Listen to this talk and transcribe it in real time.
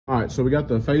All right, so we got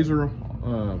the phaser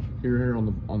here on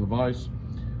the vise,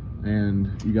 and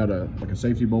you got like a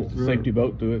safety bolt through Safety it?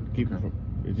 bolt to it. Keep it from,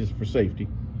 it's just for safety.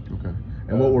 Okay.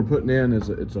 And what we're putting in is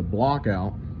it's a block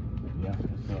out. Yeah,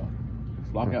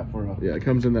 it's lockout for yeah, it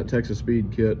comes in that Texas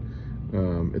Speed kit.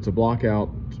 It's a block out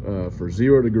for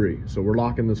 0 degree. So we're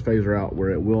locking this phaser out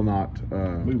where it will not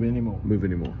move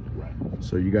anymore. Right.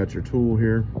 So you got your tool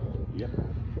here. Yep.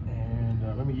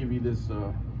 And let me give you this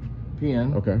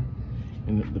pin. Okay.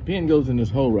 And the pin goes in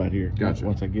this hole right here. Gotcha.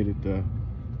 Once I get it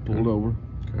pulled over.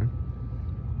 Okay.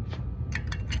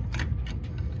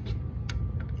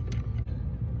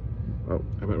 Oh,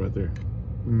 how about right there?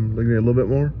 Look at me a little bit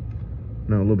more.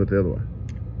 No, a little bit the other way.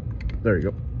 There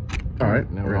you go. All right.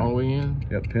 Now we're all the way in.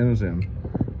 Yep, pin is in.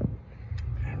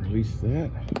 And release that.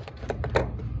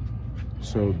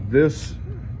 So this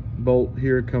bolt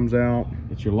here comes out.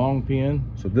 It's your long pin.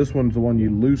 So this one's the one you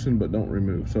loosen but don't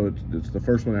remove. So it's the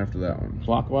first one after that one.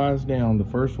 Clockwise down, the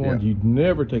first one. Yeah. You'd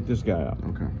never take this guy out.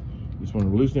 Okay. You just want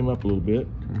to loosen him up a little bit.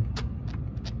 Okay.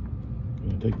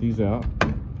 And take these out.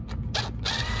 Okay.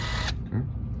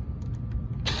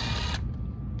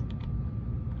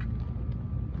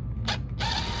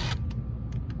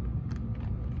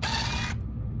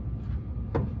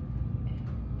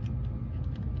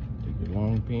 Take your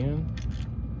long pin.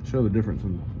 Show the difference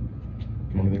in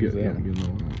Get yeah, get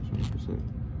another one out. So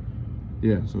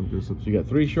yeah, so this So you got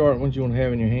 3 short ones you want to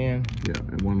have in your hand. yeah,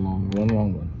 and one long one. One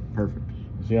long one. Perfect.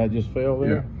 See how I just fell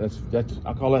there? Yeah. That's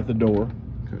I call that the door.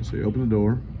 Okay, so you open the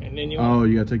door. And then you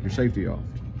you gotta take your safety off.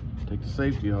 take the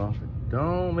safety off.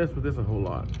 Don't mess with this a whole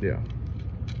lot. Yeah.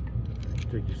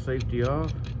 Take your safety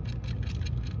off,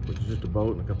 which is just a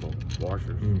bolt and a couple of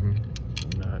washers.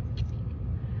 Mm-hmm. Nut.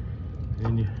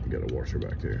 Then you You got a washer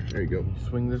back there. There you go.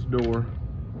 swing this door.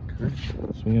 Okay.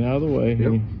 Swing it out of the way. Yep.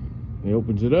 And he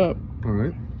opens it up, All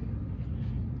right.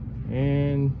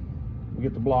 and we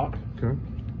get the block. Okay.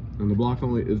 And the block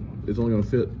only is only gonna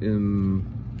fit in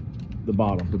The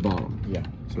bottom. the bottom. Yeah.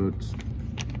 So it's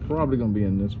Probably gonna be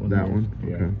in this one. that here. one.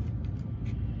 Yeah. Okay.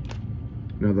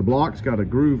 Now the block's got a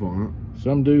groove on it.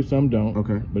 Some do, some don't.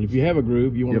 Okay. But if you have a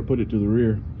groove, you want to Yep. put it to the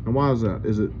rear. And why is that?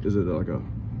 Is it like a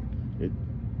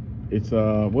It's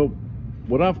well,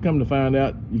 what I've come to find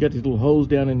out, you got these little holes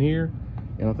down in here,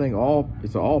 and I think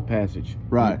it's an all passage.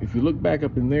 Right. If you look back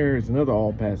up in there, it's another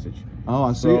all passage. Oh,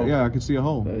 I see So- it. Yeah, I can see a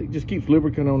hole. It just keeps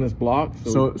lubricant on this block.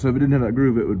 So if it didn't have that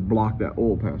groove, it would block that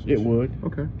oil passage. it would.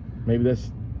 Okay. Maybe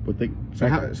that's what they.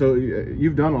 So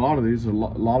you've done a lot of these. A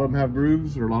lot of them have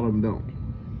grooves, or a lot of them don't.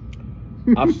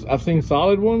 I've seen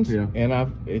solid ones, Yeah.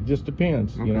 and it just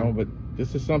depends, Okay. you know. But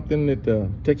this is something that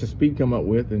Texas Speed come up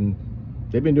with, and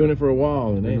they've been doing it for a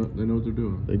while, and They know what they're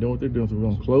doing. they know what they're doing. So we're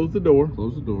gonna close the door.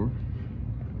 Close the door.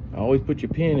 Always put your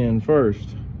pin in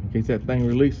first, in case that thing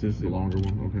releases. The longer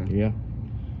one. Okay. Yeah.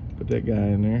 Put that guy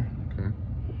in there. Okay.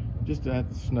 Just to have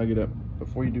to snug it up.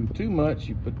 Before you do too much,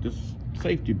 you put this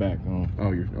safety back on.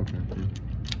 Oh, you're okay.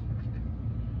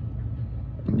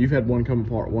 And you've had one come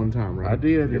apart one time, right? I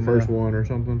did. Your and, first one or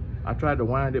something. I tried to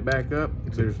wind it back up.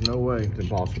 There's no way. It's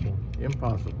impossible.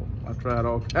 Impossible. I tried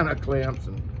all kind of clamps,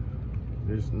 and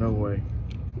there's no way.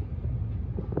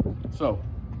 So,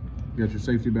 You got your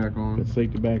safety back on. put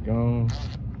safety back on.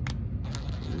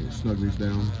 You snug these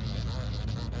down.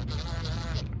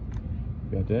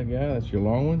 Got that guy. That's your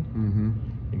long one.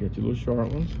 Mm-hmm. You got your little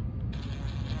short ones.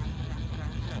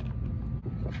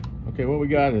 Okay, what we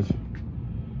got is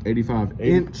 85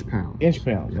 inch pounds. inch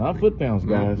pounds, not foot pounds,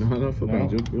 guys. No, not foot No.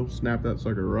 pounds. You'll snap that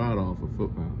sucker right off of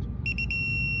foot pounds.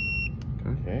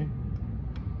 Okay. Okay.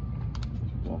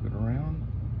 Just walk it around.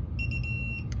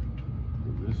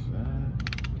 Do this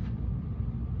side.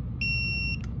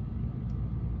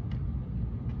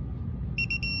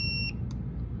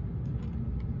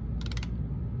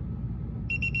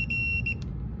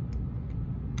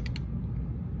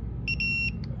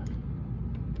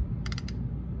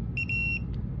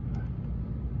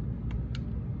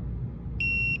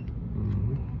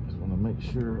 Just want to make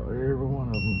sure every one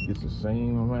of them gets the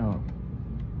same amount.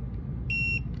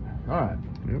 All right.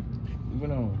 Yep.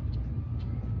 Moving on.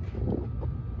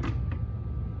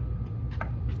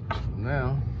 So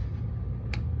now,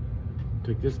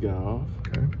 take this guy off.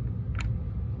 Okay.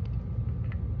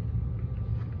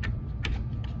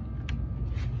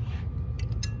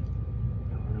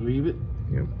 Relieve it.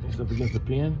 Yep. It's up against the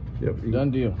pin. Yep.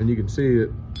 Done deal. And you can see it.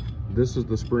 This is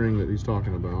the spring that he's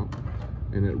talking about,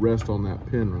 and it rests on that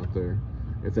pin right there.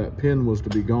 If that pin was to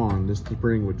be gone, this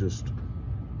spring would just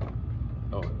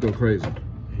go crazy.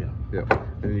 Yeah. Yep.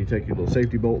 And then you take your little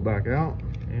safety bolt back out.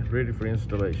 And it's ready for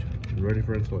installation. And ready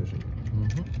for installation.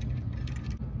 Mm-hmm.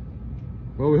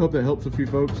 Well, we hope that helps a few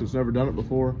folks that's never done it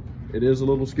before. It is a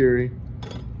little scary.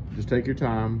 Just take your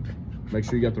time. Make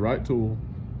sure you got the right tool.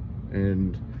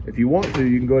 And if you want to,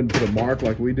 you can go ahead and put a mark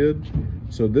like we did.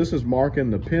 So this is marking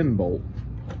the pin bolt,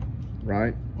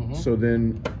 right? So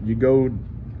then you go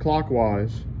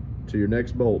clockwise to your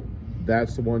next bolt.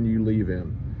 That's the one you leave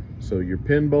in. So your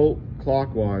pin bolt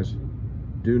clockwise,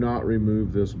 do not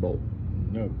remove this bolt.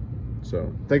 No.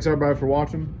 So thanks everybody for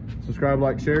watching. Subscribe,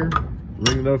 like, share,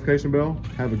 ring the notification bell.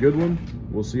 Have a good one.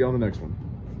 We'll see you on the next one.